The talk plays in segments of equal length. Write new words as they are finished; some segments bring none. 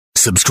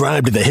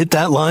Subscribe to the Hit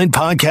That Line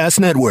Podcast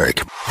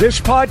Network. This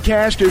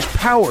podcast is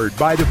powered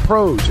by the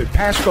pros at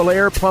Pascal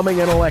Air Plumbing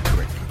and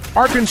Electric.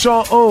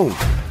 Arkansas owned,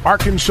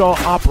 Arkansas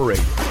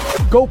operated.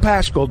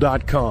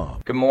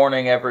 GoPascal.com. Good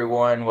morning,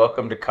 everyone.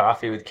 Welcome to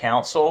Coffee with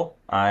Counsel.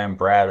 I am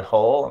Brad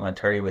Hull. I'm an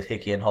attorney with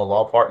Hickey & Hull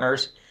Law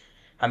Partners.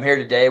 I'm here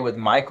today with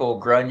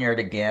Michael Grunyard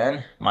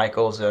again.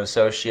 Michael's an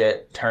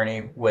associate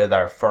attorney with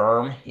our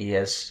firm. He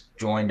has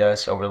joined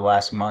us over the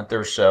last month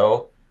or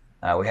so.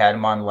 We had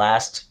him on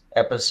last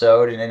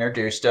episode and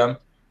introduced him,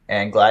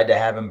 and glad to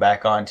have him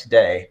back on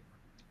today.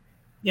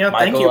 Yeah,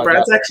 Michael, thank you.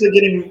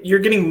 Brad's you're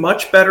getting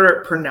much better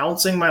at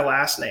pronouncing my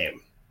last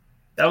name.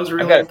 That was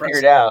really impressive. I got it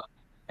figured out,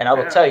 and I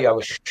will tell you, I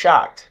was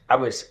shocked. I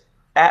was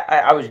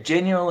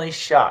genuinely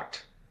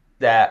shocked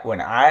that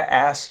when I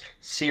asked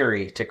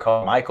Siri to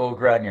call Michael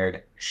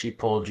Grunyard, she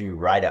pulled you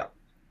right up.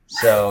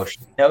 So she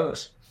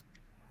knows.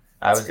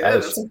 I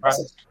was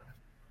surprised.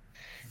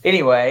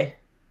 Anyway,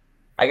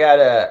 I got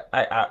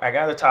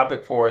a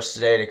topic for us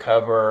today to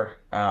cover.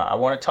 I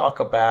want to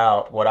talk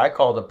about what I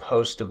call the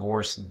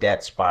post-divorce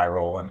debt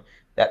spiral, and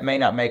that may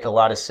not make a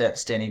lot of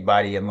sense to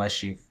anybody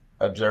unless you've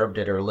observed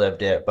it or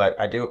lived it. But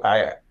I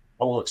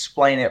will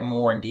explain it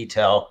more in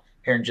detail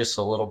here in just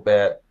a little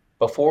bit.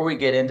 Before we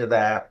get into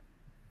that,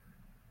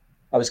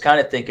 I was kind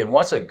of thinking,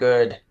 what's a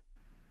good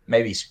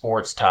maybe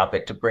sports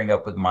topic to bring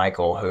up with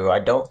Michael, who I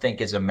don't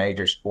think is a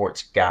major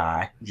sports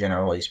guy,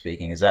 generally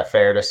speaking. Is that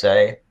fair to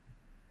say?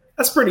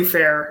 That's pretty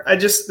fair.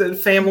 The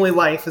family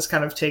life has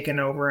kind of taken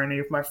over any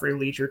of my free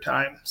leisure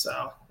time.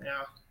 So,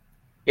 yeah.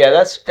 Yeah,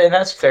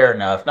 that's fair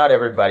enough. Not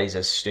everybody's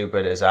as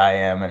stupid as I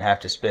am and have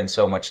to spend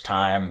so much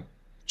time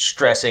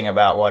stressing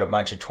about what a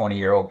bunch of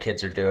 20-year-old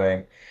kids are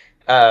doing.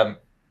 I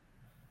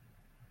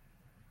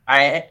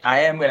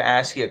am going to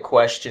ask you a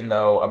question,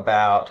 though,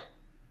 about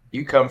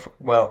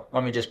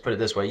let me just put it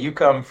this way. You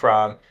come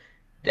from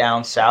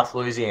down South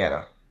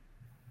Louisiana.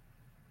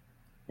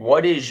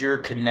 What is your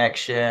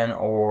connection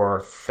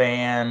or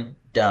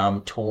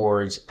fandom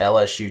towards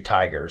LSU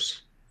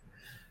Tigers?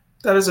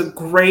 That is a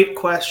great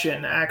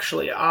question,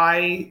 actually.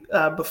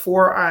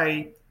 Before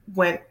I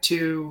went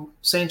to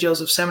St.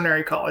 Joseph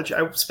Seminary College,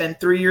 I spent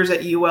 3 years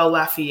at UL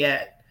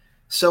Lafayette.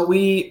 So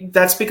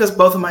that's because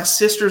both of my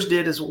sisters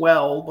did as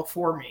well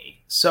before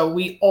me. So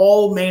we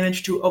all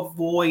managed to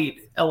avoid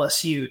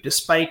LSU,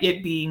 despite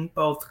it being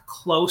both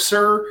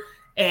closer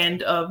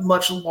and a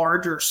much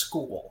larger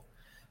school.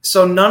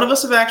 So none of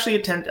us have actually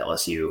attended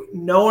LSU.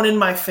 No one in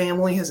my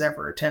family has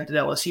ever attended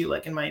LSU,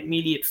 like in my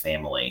immediate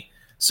family.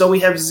 So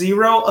we have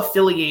zero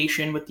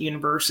affiliation with the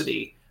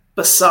university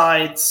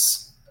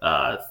besides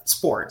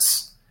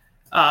sports.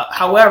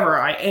 However,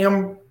 I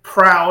am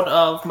proud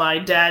of my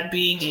dad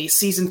being a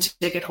season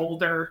ticket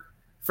holder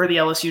for the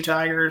LSU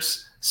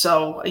Tigers.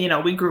 So,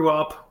 we grew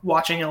up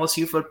watching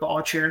LSU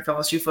football, cheering for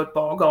LSU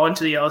football, going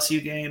to the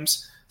LSU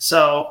games.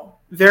 So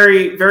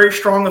very, very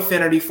strong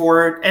affinity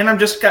for it. And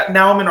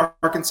now I'm in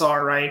Arkansas,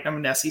 right?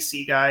 I'm an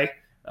SEC guy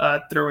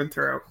through and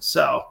through.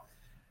 So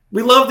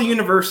we love the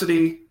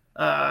university,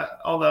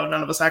 although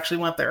none of us actually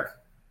went there.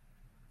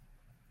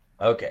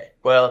 Okay.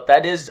 Well,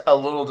 that is a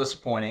little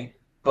disappointing,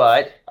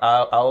 but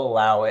I'll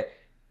allow it.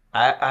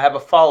 I have a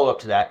follow-up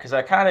to that because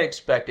I kind of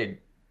expected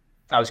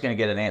I was going to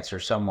get an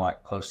answer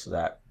somewhat close to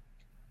that.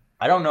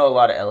 I don't know a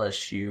lot of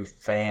LSU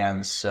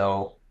fans,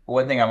 so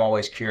one thing I'm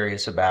always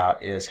curious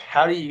about is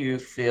how do you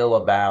feel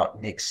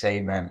about Nick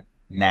Saban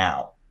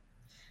now?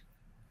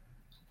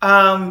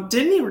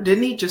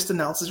 Didn't he just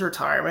announce his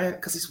retirement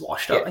because he's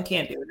washed up and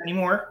can't do it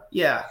anymore?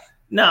 Yeah.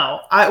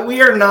 No,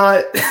 we are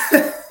not.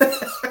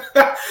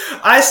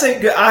 I say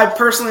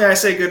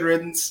good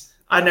riddance.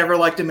 I never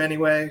liked him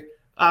anyway.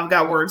 I've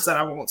got words that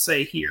I won't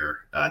say here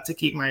to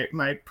keep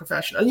my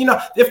professional.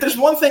 If there's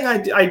one thing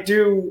I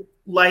do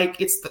like,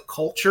 it's the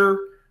culture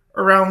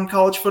around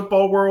college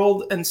football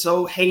world, and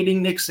so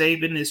hating Nick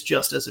Saban is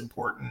just as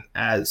important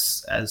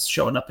as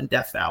showing up in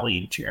Death Valley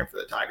and cheering for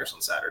the Tigers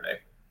on Saturday.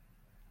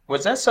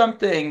 Was that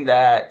something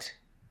that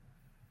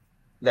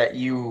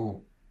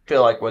you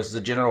feel like was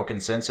the general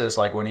consensus,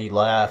 like when he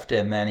left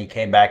and then he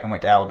came back and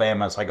went to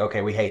Alabama? It's like,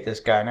 okay, we hate this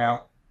guy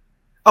now.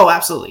 Oh,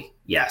 absolutely.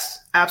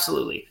 Yes,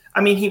 absolutely.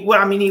 He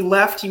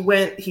left.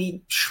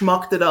 He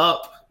schmucked it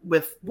up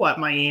with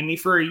Miami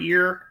for a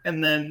year,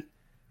 and then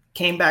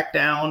came back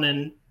down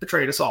and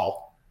betrayed us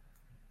all.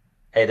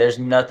 Hey, there's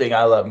nothing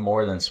I love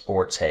more than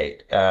sports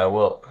hate.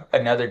 Well,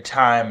 another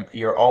time,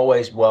 you're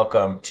always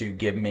welcome to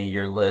give me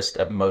your list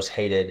of most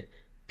hated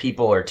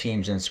people or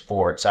teams in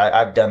sports.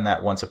 I've done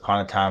that once upon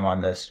a time on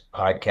this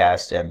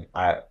podcast, and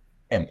I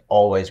am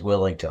always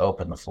willing to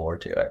open the floor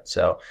to it.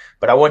 So,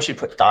 but I want you to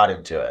put thought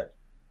into it.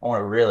 I want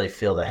to really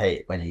feel the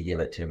hate when you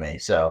give it to me.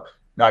 So I'm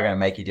not going to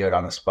make you do it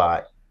on the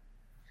spot.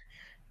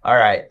 All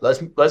right,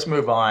 let's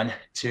move on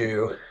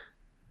to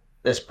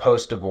this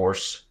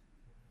post-divorce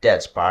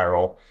debt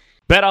spiral.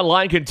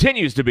 BetOnline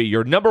continues to be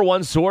your number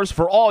one source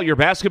for all your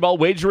basketball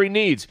wagering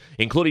needs,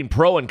 including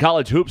pro and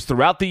college hoops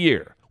throughout the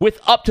year.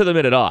 With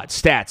up-to-the-minute odds,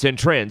 stats, and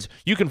trends,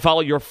 you can follow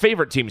your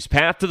favorite team's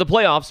path to the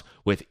playoffs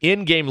with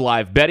in-game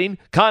live betting,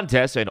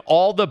 contests, and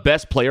all the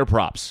best player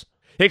props.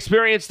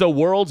 Experience the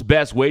world's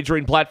best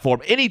wagering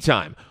platform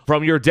anytime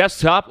from your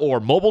desktop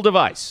or mobile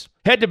device.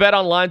 Head to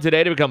BetOnline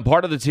today to become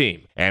part of the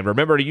team. And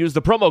remember to use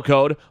the promo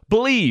code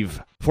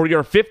BELIEVE for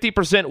your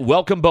 50%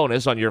 welcome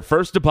bonus on your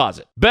first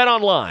deposit.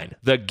 BetOnline,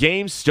 the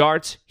game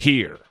starts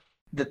here.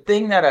 The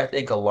thing that I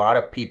think a lot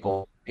of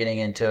people getting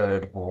into a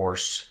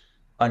divorce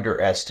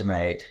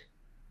underestimate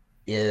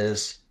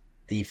is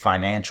the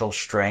financial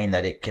strain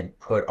that it can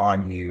put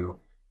on you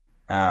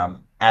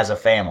as a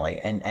family.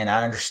 And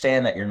I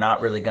understand that you're not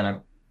really going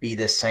to be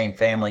this same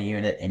family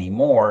unit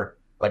anymore,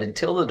 but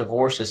until the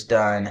divorce is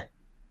done,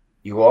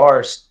 you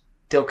are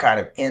still kind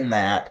of in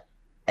that,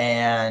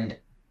 and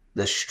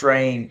the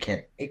strain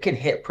can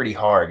hit pretty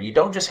hard. You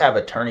don't just have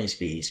attorney's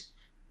fees.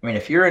 I mean,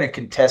 if you're in a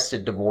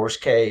contested divorce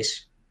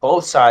case,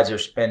 both sides are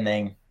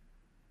spending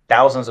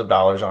thousands of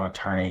dollars on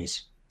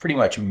attorneys, pretty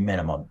much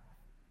minimum.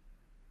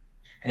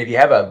 And if you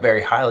have a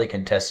very highly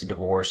contested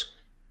divorce,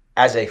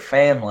 as a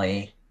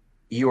family,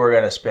 you are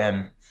going to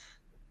spend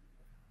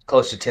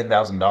close to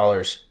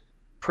 $10,000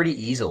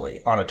 pretty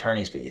easily on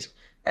attorney's fees.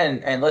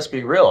 And let's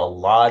be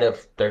real,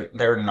 there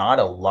are not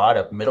a lot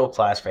of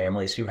middle-class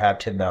families who have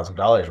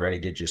 $10,000 ready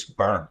to just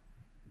burn.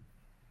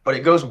 But it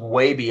goes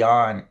way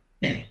beyond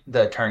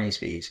the attorney's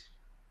fees.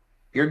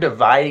 You're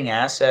dividing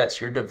assets,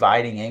 you're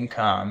dividing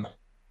income,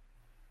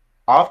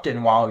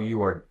 often while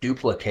you are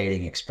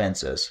duplicating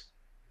expenses.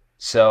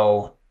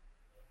 So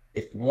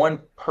if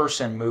one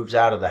person moves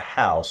out of the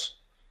house,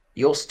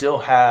 you'll still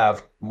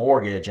have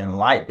mortgage and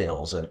light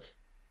bills and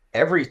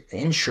every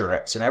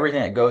insurance and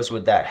everything that goes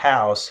with that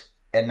house.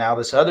 And now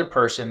this other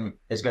person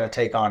is going to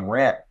take on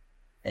rent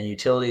and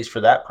utilities for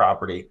that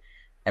property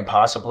and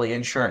possibly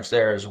insurance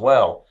there as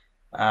well.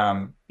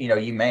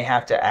 You may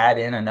have to add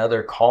in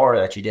another car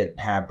that you didn't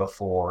have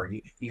before.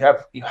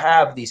 You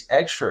have these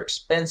extra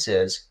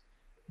expenses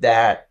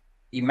that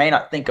you may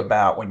not think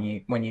about when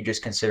you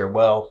just consider,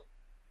 well,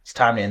 it's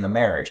time to end the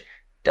marriage.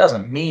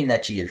 Doesn't mean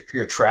that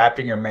you're trapped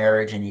in your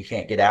marriage and you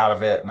can't get out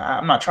of it. And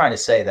I'm not trying to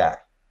say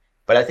that,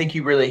 but I think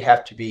you really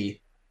have to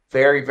be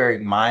very, very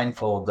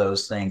mindful of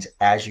those things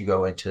as you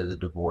go into the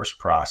divorce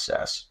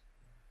process.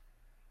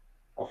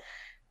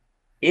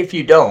 If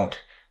you don't,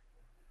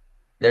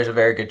 there's a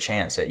very good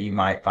chance that you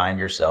might find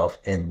yourself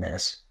in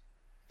this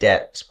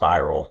debt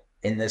spiral,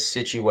 in this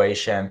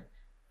situation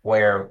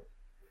where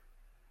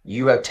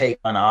you have taken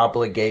on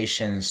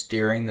obligations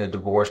during the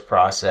divorce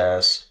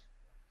process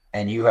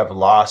and you have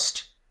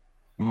lost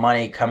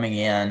money coming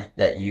in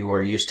that you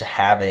were used to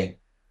having,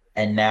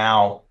 and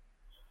now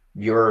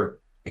your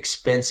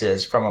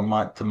expenses from a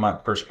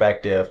month-to-month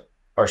perspective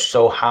are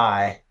so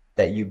high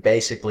that you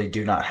basically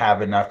do not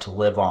have enough to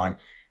live on.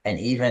 And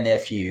even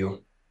if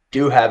you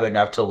do have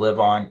enough to live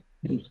on,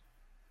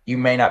 you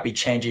may not be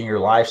changing your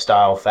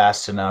lifestyle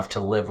fast enough to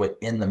live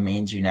within the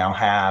means you now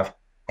have,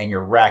 and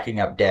you're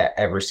racking up debt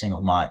every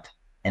single month.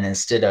 And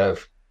instead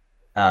of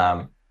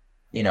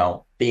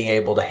being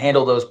able to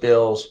handle those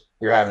bills,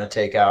 you're having to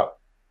take out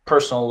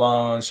personal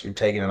loans, you're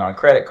taking it on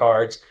credit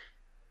cards,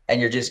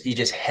 and you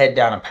just head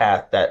down a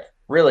path that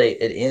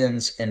really it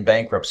ends in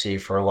bankruptcy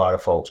for a lot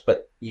of folks,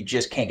 but you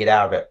just can't get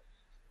out of it.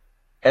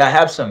 And I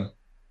have some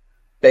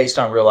based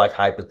on real life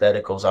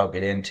hypotheticals I'll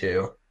get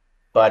into,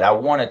 but I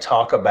want to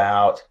talk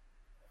about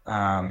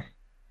some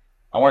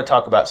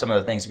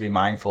of the things to be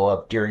mindful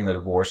of during the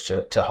divorce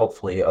to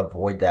hopefully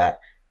avoid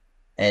that.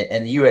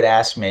 And you had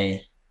asked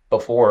me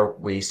before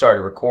we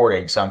started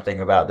recording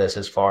something about this.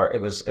 It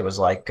was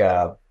like,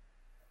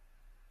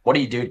 what do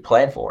you do to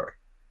plan for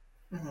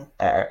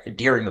it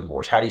during the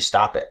divorce? How do you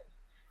stop it?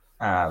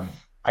 I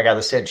got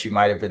the sense you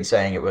might have been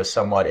saying it was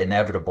somewhat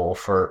inevitable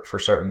for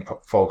certain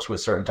folks with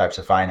certain types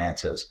of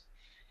finances.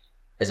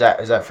 Is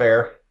that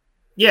fair?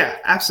 Yeah,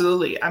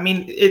 absolutely. I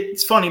mean,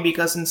 it's funny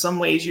because in some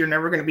ways you're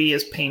never going to be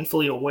as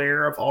painfully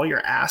aware of all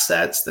your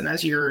assets than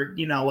as you're,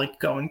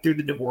 going through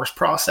the divorce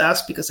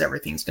process, because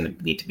everything's going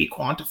to need to be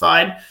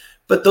quantified.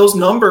 But those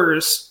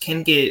numbers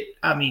can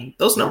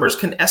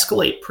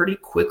escalate pretty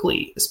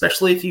quickly,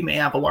 especially if you may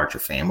have a larger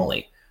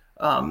family.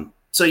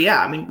 So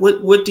yeah, I mean,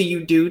 what do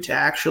you do to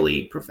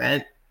actually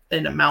prevent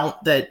an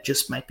amount that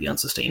just might be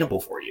unsustainable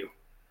for you?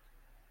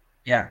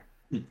 Yeah.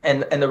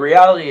 And the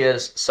reality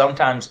is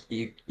sometimes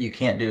you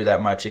can't do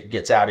that much. It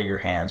gets out of your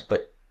hands.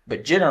 But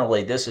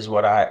generally, this is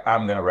what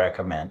I'm going to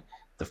recommend.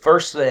 The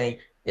first thing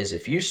is,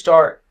 if you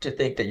start to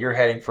think that you're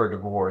heading for a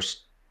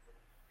divorce,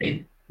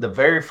 the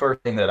very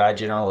first thing that I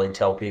generally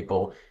tell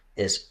people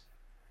is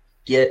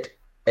get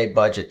a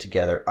budget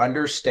together.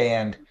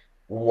 Understand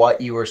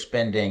what you are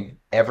spending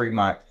every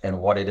month and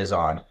what it is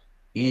on.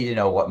 You need to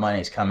know what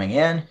money's coming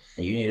in,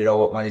 and you need to know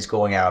what money's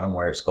going out and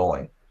where it's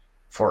going.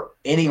 For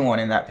anyone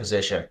in that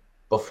position,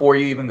 before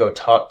you even go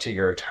talk to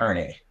your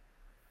attorney,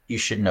 you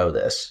should know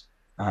this.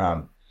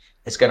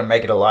 It's going to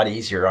make it a lot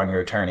easier on your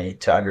attorney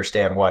to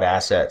understand what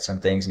assets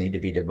and things need to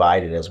be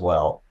divided as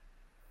well.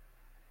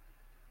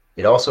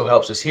 It also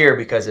helps us here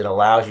because it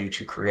allows you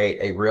to create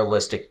a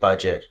realistic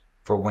budget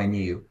for when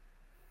you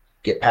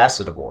get past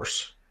the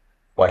divorce,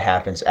 what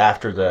happens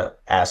after the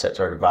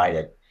assets are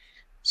divided.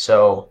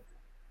 So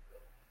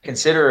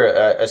consider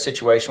a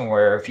situation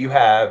where if you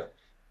have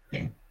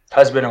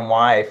husband and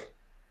wife,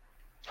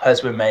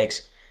 husband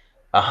makes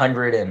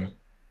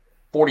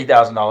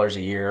 $140,000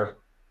 a year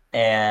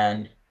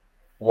and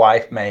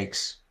wife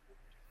makes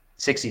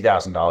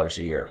 $60,000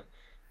 a year.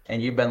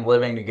 And you've been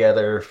living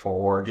together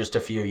for just a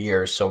few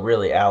years, so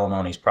really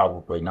alimony is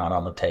probably not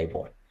on the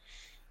table.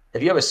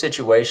 If you have a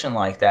situation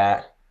like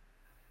that,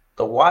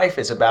 the wife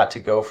is about to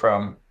go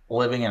from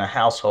living in a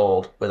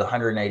household with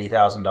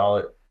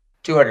 $180,000,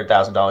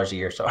 $200,000 a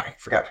year, sorry, I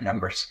forgot the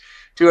numbers,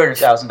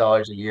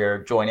 $200,000 a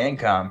year joint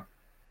income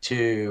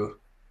to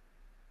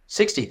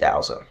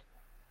 $60,000.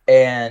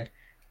 And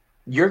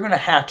you're going to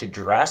have to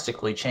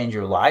drastically change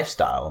your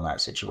lifestyle in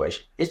that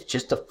situation. It's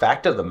just a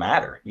fact of the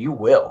matter. You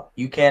will.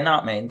 You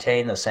cannot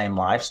maintain the same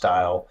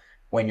lifestyle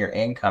when your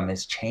income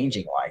is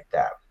changing like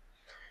that.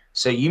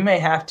 So you may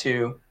have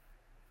to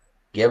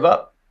give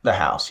up the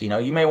house. You know,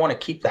 you may want to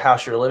keep the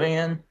house you're living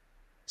in.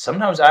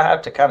 Sometimes I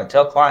have to kind of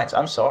tell clients,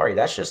 I'm sorry,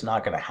 that's just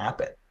not going to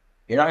happen.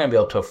 You're not going to be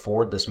able to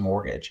afford this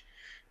mortgage.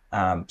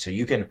 So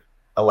you can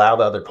allow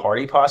the other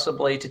party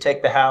possibly to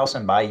take the house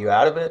and buy you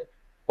out of it,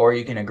 or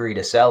you can agree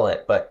to sell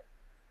it. But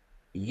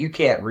you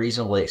can't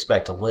reasonably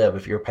expect to live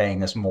if you're paying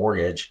this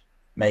mortgage,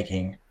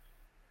 making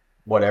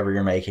whatever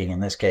you're making.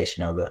 In this case,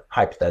 you know, the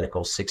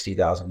hypothetical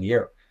 $60,000 a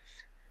year.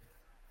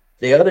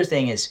 The other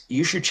thing is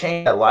you should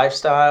change that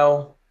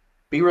lifestyle,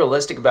 be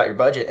realistic about your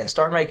budget, and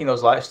start making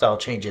those lifestyle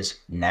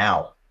changes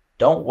now.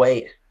 Don't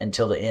wait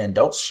until the end.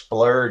 Don't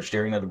splurge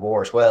during the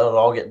divorce. Well, it'll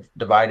all get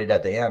divided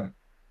at the end.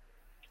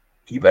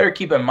 You better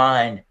keep in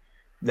mind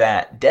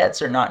that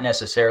debts are not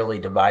necessarily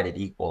divided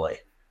equally.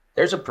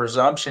 There's a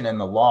presumption in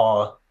the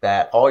law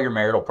that all your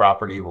marital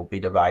property will be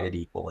divided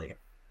equally.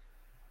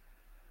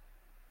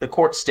 The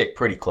courts stick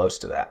pretty close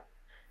to that.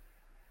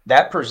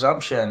 That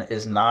presumption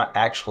is not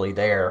actually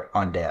there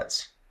on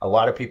debts. A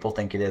lot of people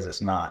think it is.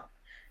 It's not.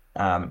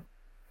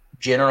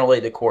 Generally,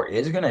 the court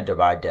is going to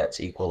divide debts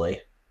equally.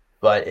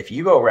 But if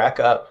you go rack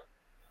up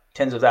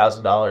tens of thousands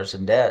of dollars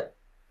in debt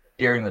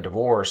during the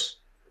divorce,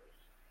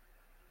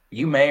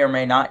 you may or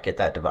may not get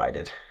that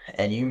divided,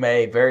 and you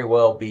may very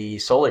well be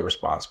solely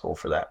responsible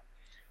for that.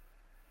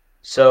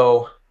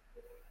 So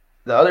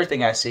the other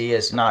thing I see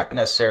is not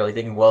necessarily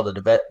thinking, well,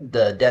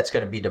 the debt's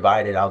going to be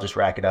divided, I'll just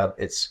rack it up.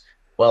 It's,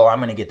 well, I'm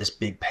going to get this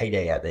big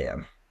payday at the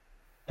end.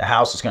 The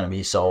house is going to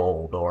be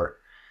sold, or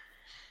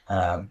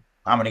I'm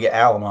going to get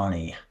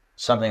alimony,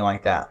 something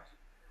like that.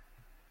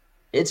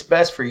 It's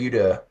best for you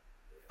to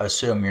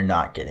assume you're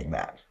not getting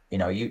that. You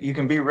know, you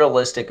can be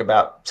realistic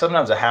about,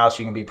 sometimes a house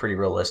you can be pretty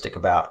realistic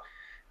about,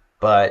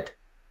 but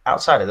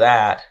outside of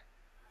that,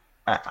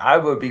 I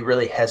would be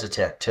really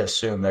hesitant to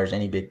assume there's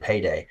any big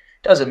payday.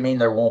 Doesn't mean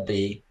there won't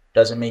be,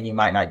 doesn't mean you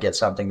might not get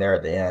something there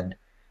at the end.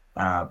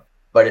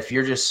 But if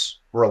you're just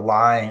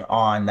relying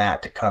on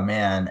that to come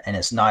in, and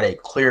it's not a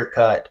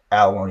clear-cut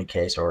alimony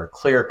case or a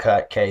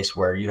clear-cut case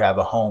where you have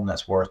a home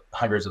that's worth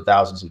hundreds of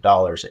thousands of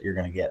dollars that you're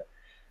going to get,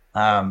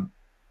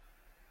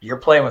 you're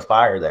playing with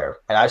fire there.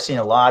 And I've seen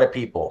a lot of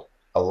people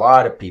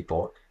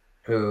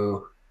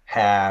who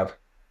have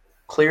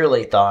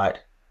clearly thought,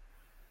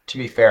 to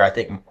be fair, I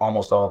think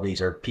almost all of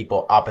these are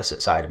people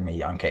opposite side of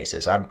me on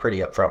cases. I'm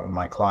pretty upfront with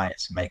my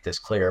clients to make this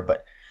clear,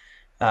 but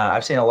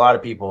I've seen a lot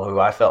of people who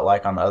I felt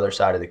like on the other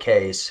side of the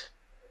case,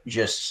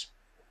 just,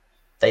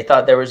 they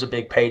thought there was a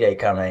big payday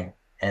coming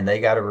and they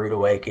got a rude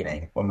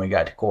awakening when we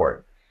got to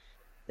court.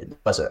 It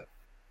wasn't.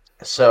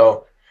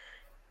 So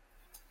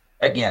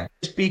again,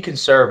 just be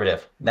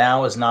conservative.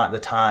 Now is not the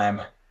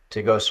time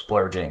to go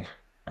splurging.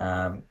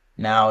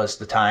 Now is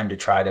the time to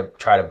try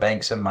to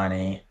bank some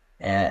money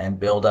and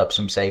build up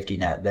some safety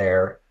net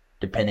there,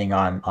 depending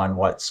on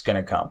what's going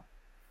to come.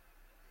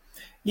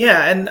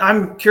 Yeah, and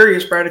I'm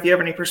curious, Brad, if you have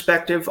any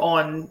perspective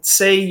on,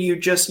 say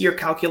your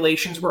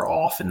calculations were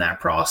off in that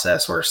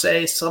process, or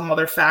say some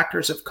other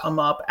factors have come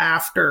up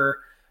after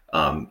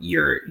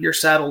you're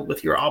settled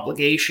with your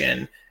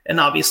obligation, and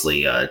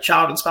obviously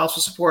child and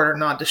spousal support are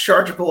not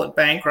dischargeable in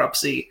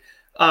bankruptcy.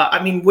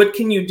 I mean, what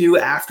can you do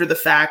after the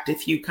fact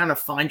if you kind of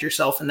find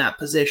yourself in that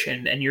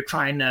position and you're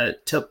trying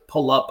to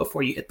pull up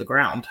before you hit the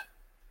ground?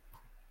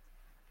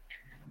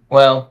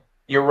 Well,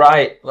 you're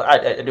right.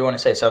 I do want to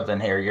say something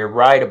here. You're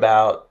right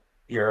about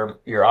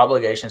your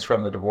obligations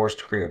from the divorce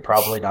decree are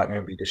probably not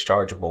going to be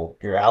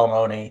dischargeable. Your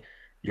alimony,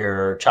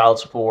 your child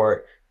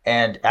support,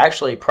 and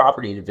actually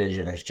property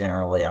division is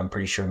generally, I'm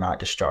pretty sure, not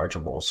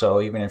dischargeable.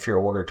 So even if you're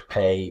ordered to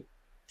pay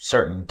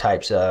certain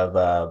types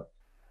of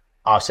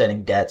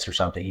offsetting debts or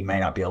something, you may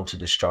not be able to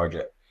discharge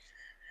it.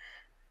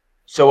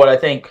 So what I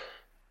think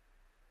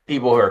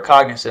people who are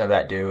cognizant of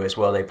that do is,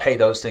 well, they pay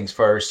those things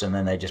first and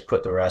then they just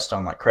put the rest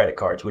on like credit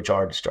cards, which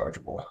are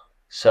dischargeable.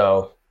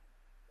 So,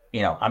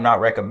 you know, I'm not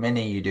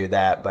recommending you do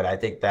that, but I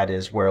think that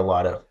is where a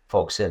lot of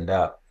folks end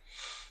up.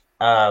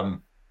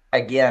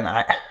 Again,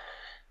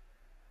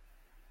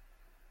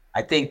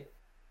 I think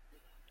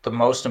the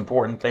most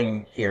important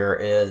thing here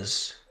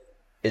is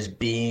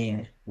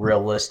being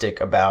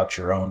realistic about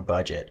your own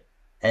budget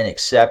and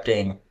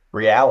accepting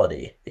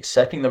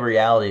the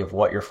reality of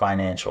what your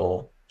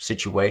financial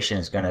situation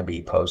is going to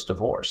be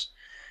post-divorce.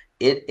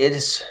 it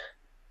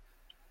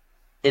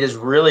is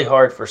really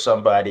hard for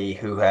somebody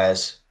who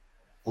has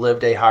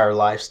lived a higher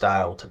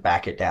lifestyle to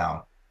back it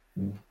down.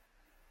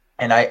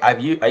 And I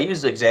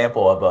used the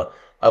example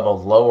of a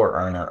lower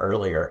earner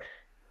earlier.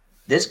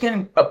 This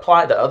can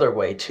apply the other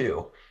way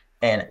too.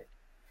 And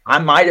I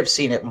might have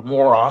seen it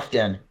more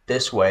often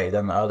this way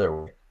than the other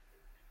way.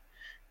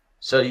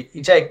 So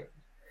you take,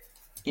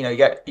 you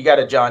got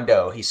a John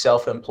Doe. He's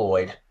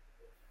self-employed,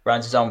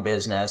 runs his own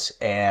business,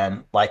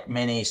 and like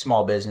many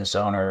small business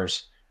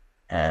owners,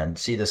 and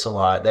see this a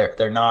lot,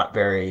 they're not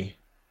very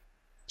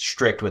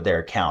strict with their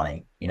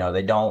accounting.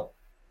 They don't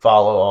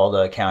follow all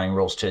the accounting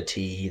rules to a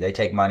T. They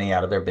take money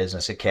out of their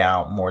business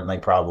account more than they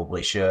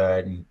probably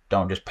should, and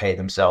don't just pay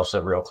themselves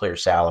a real clear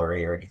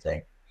salary or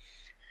anything.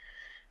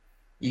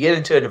 You get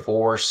into a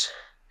divorce,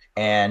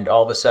 and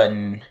all of a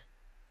sudden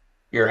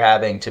you're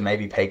having to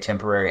maybe pay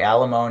temporary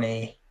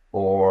alimony,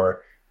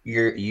 or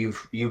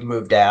you've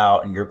moved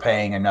out and you're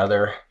paying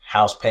another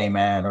house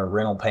payment or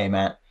rental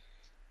payment.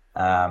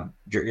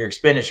 Your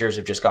expenditures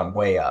have just gone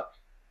way up,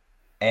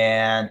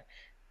 and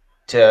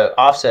to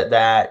offset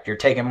that, you're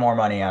taking more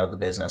money out of the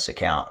business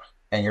account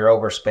and you're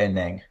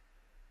overspending.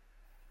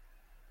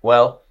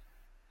 Well,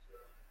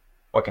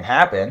 what can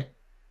happen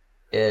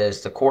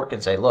is the court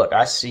can say, look,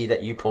 I see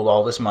that you pulled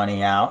all this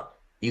money out.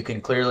 You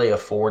can clearly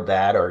afford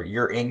that, or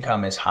your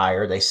income is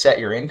higher. They set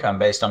your income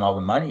based on all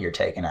the money you're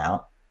taking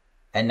out.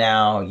 And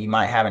now you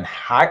might have a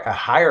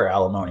higher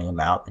alimony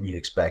amount than you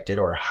expected,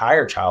 or a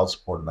higher child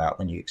support amount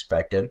than you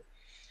expected.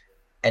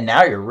 And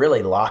now you're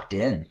really locked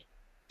in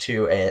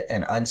to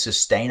an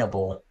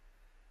unsustainable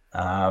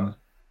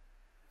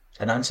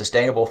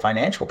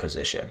financial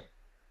position,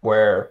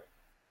 where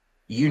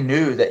you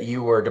knew that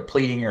you were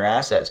depleting your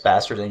assets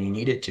faster than you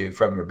needed to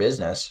from your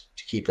business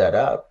to keep that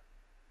up.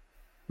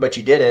 But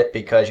you did it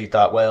because you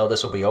thought, well,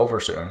 this will be over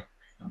soon.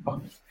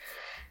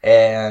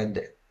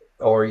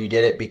 Or you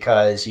did it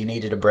because you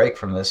needed a break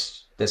from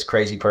this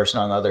crazy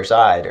person on the other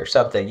side or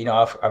something.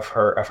 I've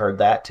heard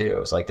that too. It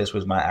was like, this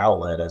was my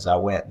outlet as I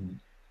went and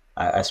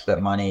I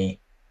spent money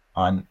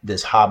on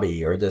this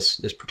hobby or this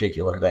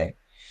particular thing.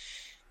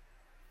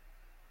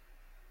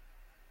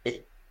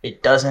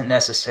 It doesn't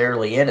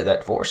necessarily end at that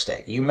divorce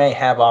state. You may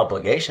have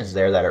obligations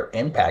there that are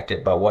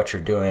impacted by what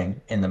you're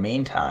doing in the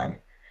meantime.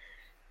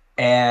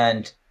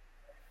 And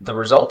the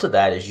result of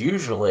that is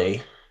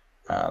usually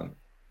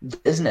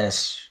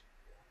business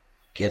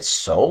gets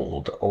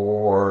sold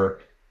or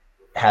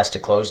has to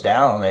close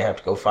down. They have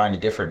to go find a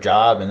different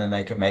job, and then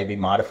they can maybe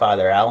modify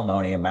their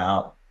alimony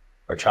amount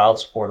or child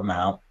support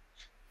amount.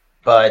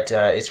 But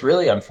it's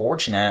really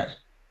unfortunate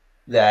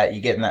that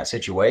you get in that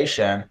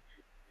situation.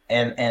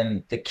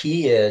 And the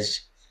key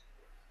is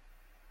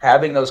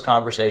having those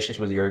conversations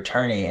with your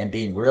attorney and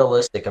being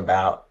realistic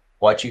about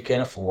what you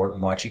can afford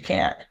and what you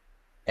can't.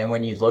 And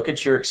when you look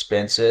at your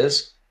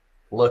expenses,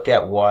 look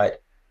at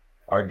what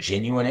are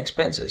genuine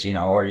expenses.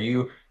 Are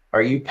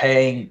you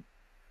paying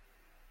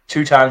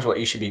 2 times what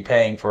you should be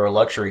paying for a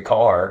luxury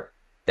car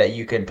that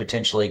you can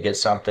potentially get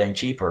something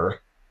cheaper?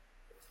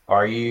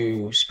 Are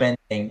you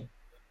spending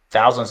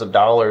thousands of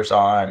dollars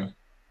on?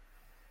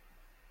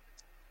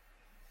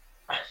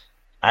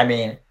 I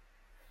mean,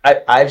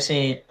 I've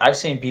seen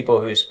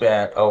people who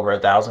spent over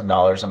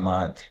 $1,000 a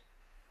month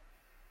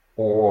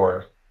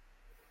or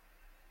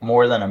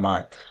more than a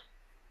month,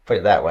 put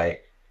it that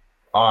way,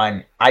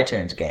 on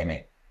iTunes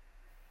gaming.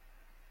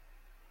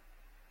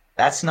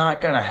 That's not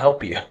going to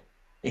help you.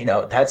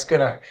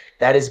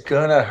 That is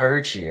going to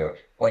hurt you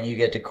when you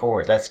get to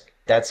court. That's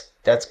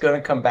going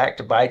to come back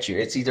to bite you.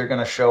 It's either going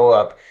to show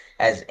up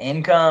as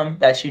income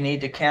that you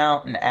need to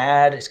count and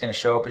add. It's going to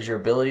show up as your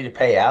ability to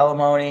pay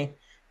alimony,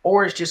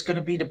 or it's just going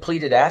to be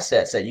depleted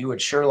assets that you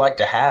would sure like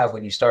to have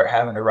when you start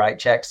having to write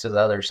checks to the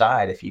other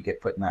side if you get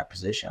put in that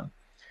position.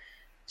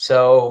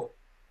 So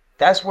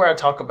that's where I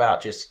talk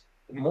about, just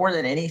more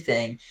than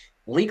anything,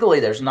 legally,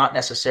 there's not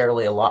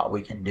necessarily a lot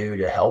we can do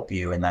to help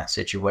you in that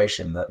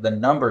situation. The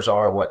numbers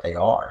are what they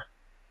are.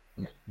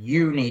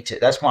 You need to,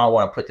 that's why I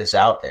want to put this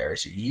out there,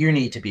 is you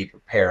need to be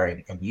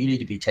preparing, and you need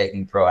to be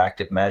taking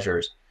proactive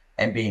measures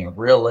and being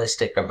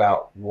realistic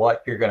about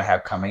what you're going to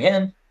have coming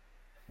in,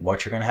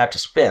 what you're going to have to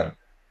spend.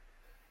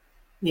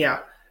 Yeah,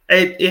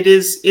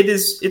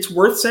 it's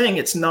worth saying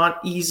it's not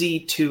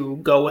easy to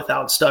go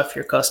without stuff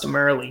you're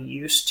customarily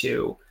used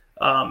to,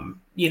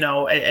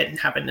 and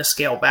having to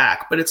scale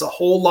back. But it's a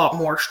whole lot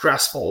more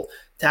stressful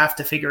to have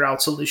to figure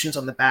out solutions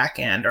on the back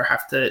end, or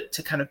have to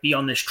kind of be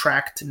on this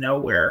track to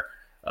nowhere.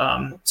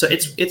 So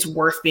it's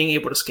worth being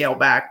able to scale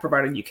back,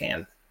 provided you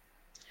can.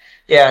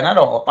 Yeah, and I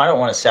don't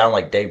want to sound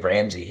like Dave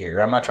Ramsey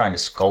here. I'm not trying to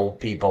scold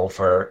people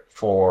for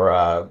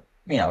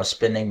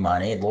spending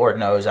money. Lord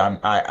knows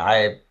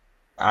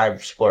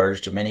I've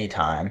splurged many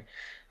times.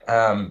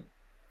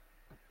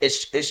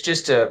 It's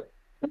just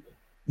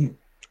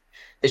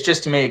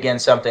to me, again,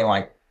 something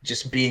like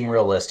just being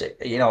realistic.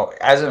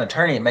 As an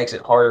attorney, it makes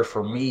it harder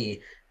for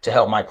me to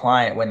help my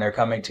client when they're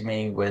coming to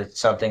me with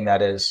something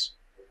that is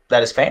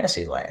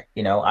fantasy land.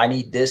 I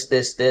need this,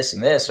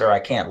 and this, or I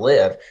can't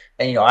live.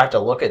 And, I have to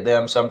look at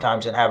them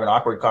sometimes and have an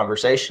awkward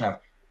conversation of,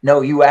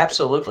 No, you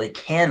absolutely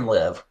can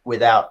live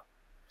without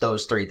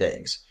those three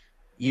things.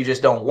 You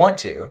just don't want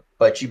to,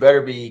 but you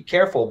better be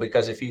careful,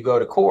 because if you go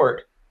to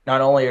court,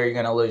 not only are you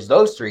going to lose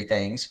those three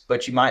things,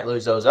 but you might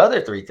lose those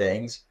other three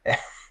things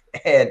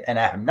and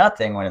have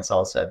nothing when it's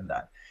all said and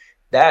done.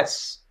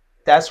 That's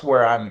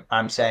where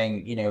I'm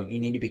saying, you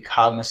need to be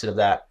cognizant of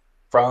that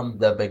from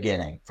the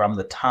beginning, from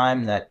the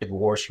time that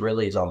divorce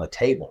really is on the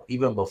table,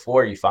 even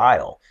before you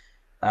file.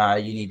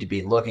 You need to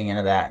be looking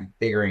into that and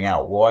figuring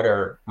out, what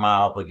are my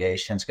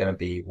obligations going to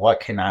be?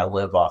 What can I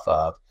live off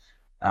of?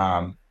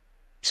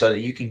 So that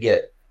you can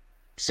get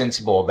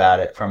sensible about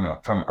it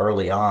from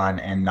early on,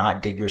 and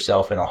not dig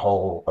yourself in a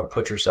hole or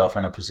put yourself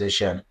in a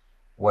position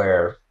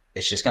where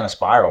it's just going to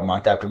spiral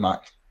month after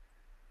month.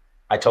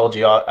 I told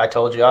you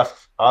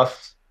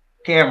off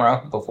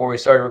camera before we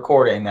started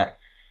recording that,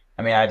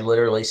 I'd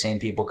literally seen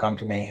people come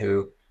to me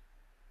who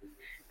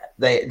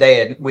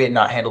we had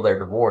not handled their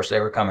divorce. They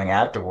were coming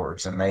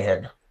afterwards, and they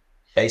had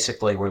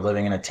basically were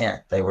living in a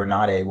tent. They were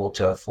not able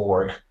to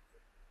afford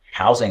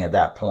housing at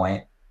that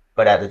point.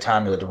 But at the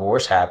time the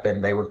divorce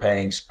happened, they were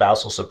paying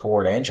spousal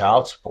support and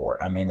child support.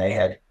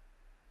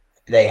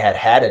 They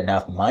had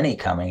enough money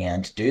coming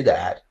in to do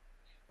that,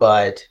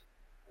 but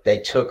they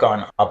took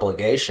on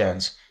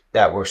obligations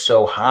that were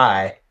so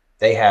high.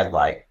 They had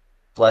like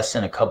less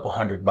than a couple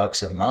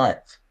 $100 a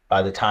month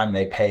by the time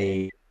they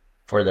paid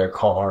for their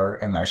car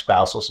and their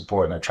spousal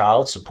support and their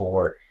child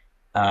support.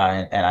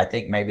 And I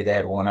think maybe they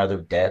had one other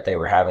debt they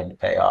were having to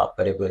pay off,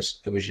 but it was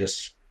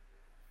just,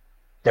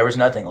 there was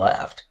nothing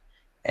left.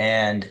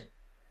 And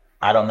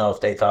I don't know if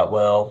they thought,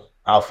 well,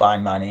 I'll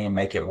find money and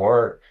make it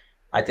work.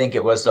 I think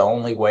it was the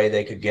only way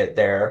they could get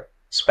their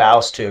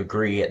spouse to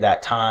agree at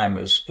that time.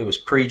 It was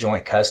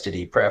pre-joint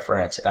custody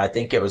preference. And I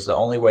think it was the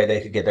only way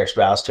they could get their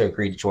spouse to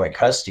agree to joint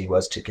custody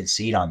was to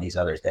concede on these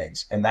other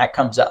things. And that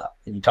comes up,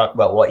 and you talk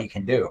about what you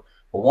can do.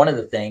 But one of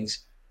the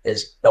things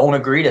is, don't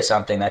agree to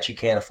something that you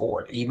can't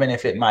afford, even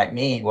if it might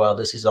mean, well,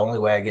 this is the only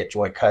way I get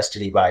joint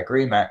custody by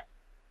agreement.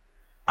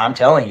 I'm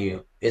telling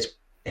you,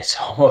 it's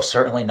almost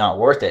certainly not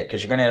worth it,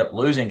 because you're going to end up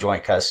losing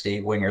joint custody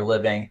when you're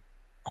living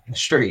on the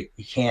street.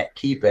 You can't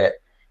keep it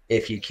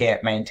if you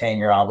can't maintain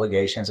your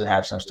obligations and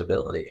have some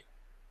stability.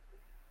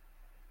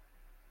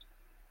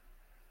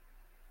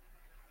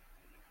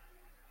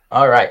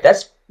 All right,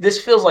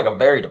 this feels like a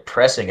very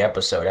depressing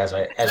episode as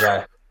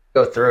I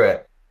go through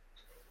it.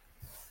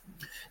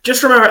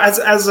 Just remember,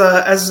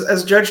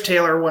 as Judge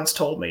Taylor once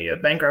told me, a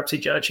bankruptcy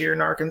judge here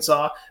in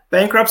Arkansas,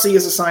 bankruptcy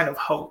is a sign of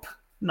hope,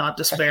 not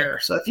despair.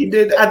 So if you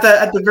did, at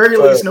the very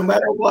least, no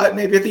matter what,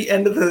 maybe at the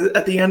end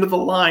of the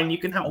line, you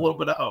can have a little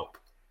bit of hope.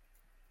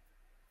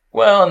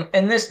 Well,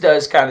 and this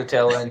does kind of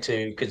tell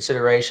into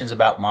considerations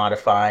about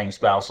modifying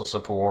spousal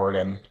support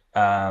and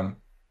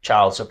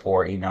child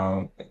support.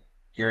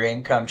 Your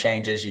income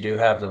changes, you do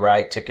have the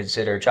right to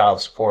consider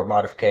child support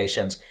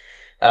modifications,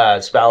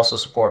 spousal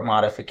support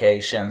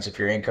modifications. If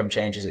your income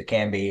changes, it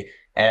can be.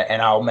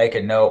 And I'll make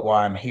a note while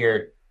I'm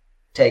here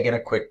taking a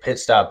quick pit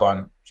stop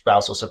on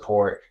spousal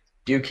support.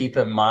 Do keep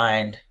in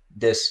mind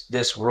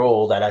this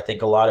rule that I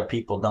think a lot of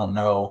people don't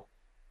know.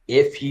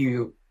 If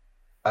you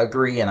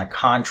agree in a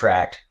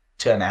contract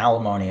to an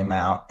alimony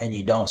amount and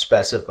you don't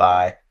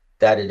specify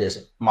that it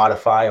is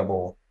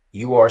modifiable,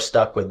 you are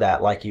stuck with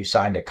that like you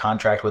signed a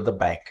contract with the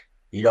bank.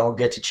 You don't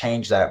get to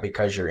change that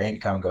because your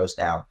income goes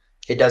down.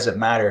 It doesn't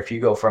matter if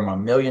you go from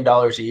 $1 million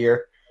a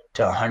year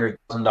to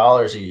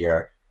 $100,000 a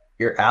year.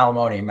 Your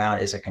alimony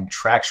amount is a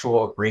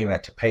contractual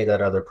agreement to pay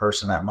that other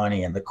person that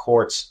money. And the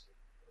courts,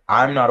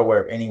 I'm not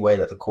aware of any way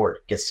that the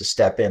court gets to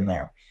step in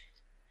there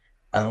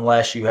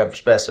unless you have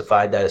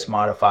specified that it's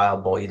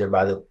modifiable either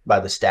by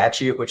the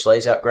statute, which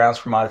lays out grounds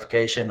for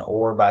modification,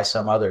 or by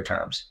some other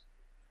terms.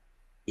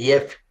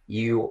 If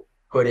you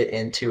put it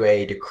into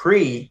a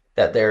decree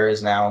that there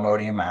is an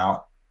alimony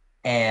amount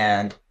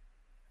and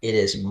it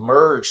is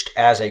merged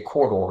as a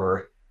court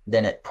order,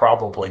 then it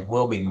probably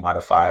will be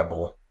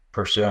modifiable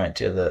pursuant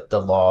to the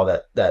law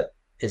that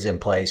is in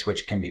place,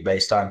 which can be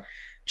based on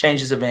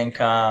changes of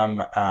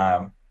income,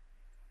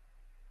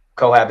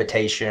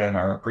 cohabitation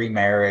or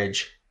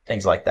remarriage,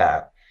 things like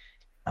that.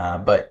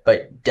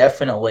 But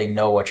definitely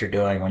know what you're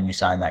doing when you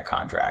sign that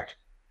contract.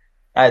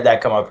 I had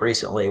that come up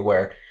recently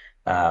where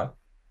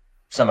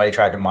somebody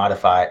tried to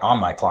modify it on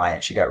my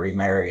client. She got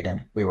remarried,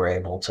 and we were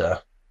able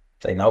to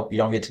say, nope, you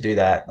don't get to do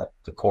that.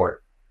 The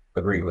court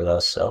agreed with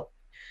us. So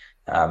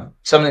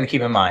something to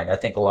keep in mind. I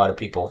think a lot of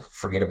people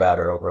forget about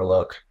or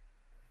overlook.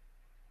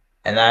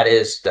 And that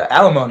is the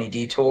alimony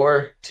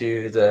detour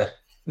to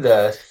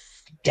the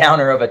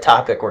downer of a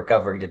topic we're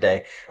covering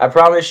today. I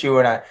promise you,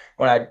 when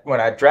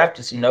I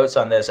drafted some notes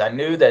on this, I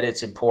knew that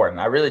it's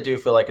important. I really do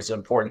feel like it's an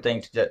important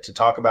thing to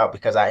talk about,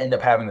 because I end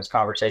up having this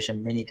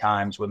conversation many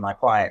times with my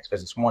clients,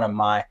 because it's one of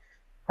my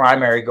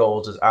primary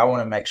goals. Is I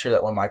want to make sure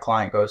that when my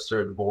client goes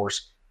through a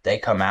divorce, they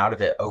come out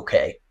of it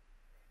okay.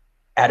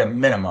 At a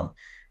minimum,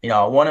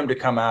 I want them to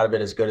come out of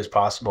it as good as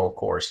possible, of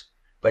course,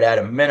 but at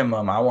a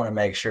minimum, I want to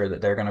make sure that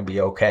they're going to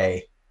be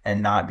okay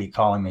and not be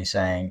calling me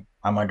saying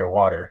I'm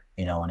underwater,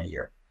 in a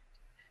year.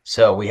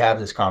 So we have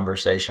this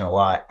conversation a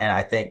lot. And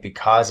I think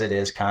because it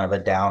is kind of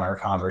a downer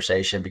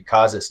conversation,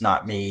 because it's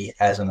not me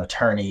as an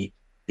attorney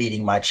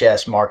beating my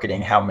chest,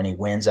 marketing how many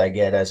wins I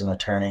get as an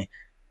attorney,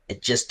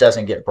 it just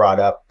doesn't get brought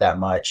up that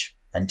much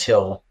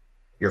until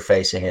you're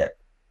facing it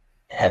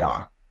head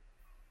on.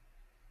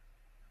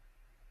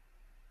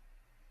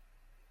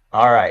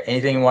 All right.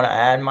 Anything you want to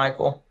add,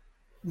 Michael?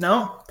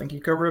 No, I think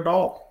you covered it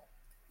all.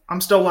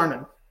 I'm still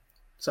learning,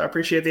 so I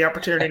appreciate the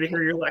opportunity to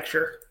hear your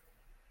lecture.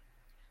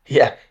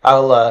 Yeah,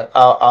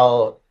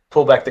 I'll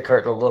pull back the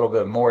curtain a little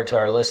bit more to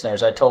our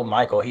listeners. I told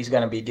Michael he's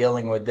going to be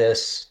dealing with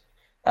this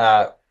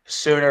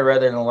sooner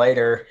rather than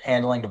later,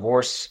 handling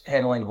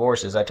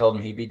divorces. I told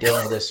him he'd be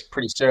dealing with this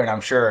pretty soon,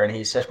 I'm sure. And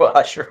he said, well,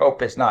 I sure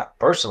hope it's not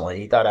personally.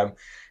 He thought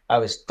I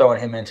was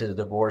throwing him into the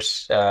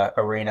divorce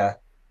arena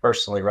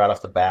personally right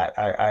off the bat.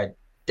 I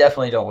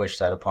definitely don't wish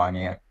that upon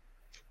you.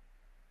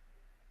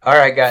 All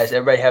right, guys,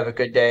 everybody have a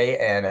good day.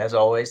 And as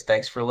always,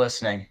 thanks for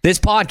listening. This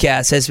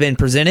podcast has been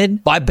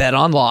presented by Bet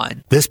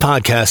Online. This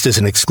podcast is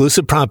an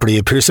exclusive property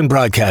of Pearson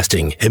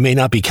Broadcasting. It may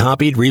not be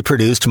copied,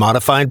 reproduced,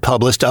 modified,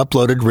 published,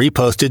 uploaded,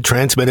 reposted,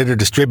 transmitted, or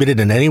distributed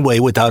in any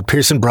way without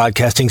Pearson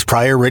Broadcasting's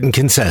prior written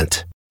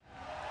consent.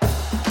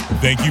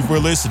 Thank you for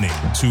listening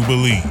to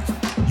Believe.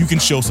 You can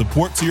show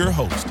support to your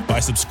host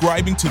by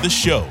subscribing to the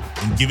show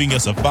and giving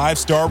us a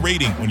 5-star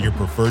rating on your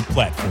preferred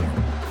platform.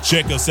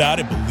 Check us out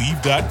at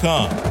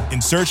Believe.com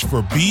and search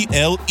for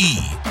BLEAV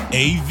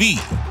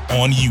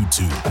on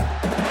YouTube.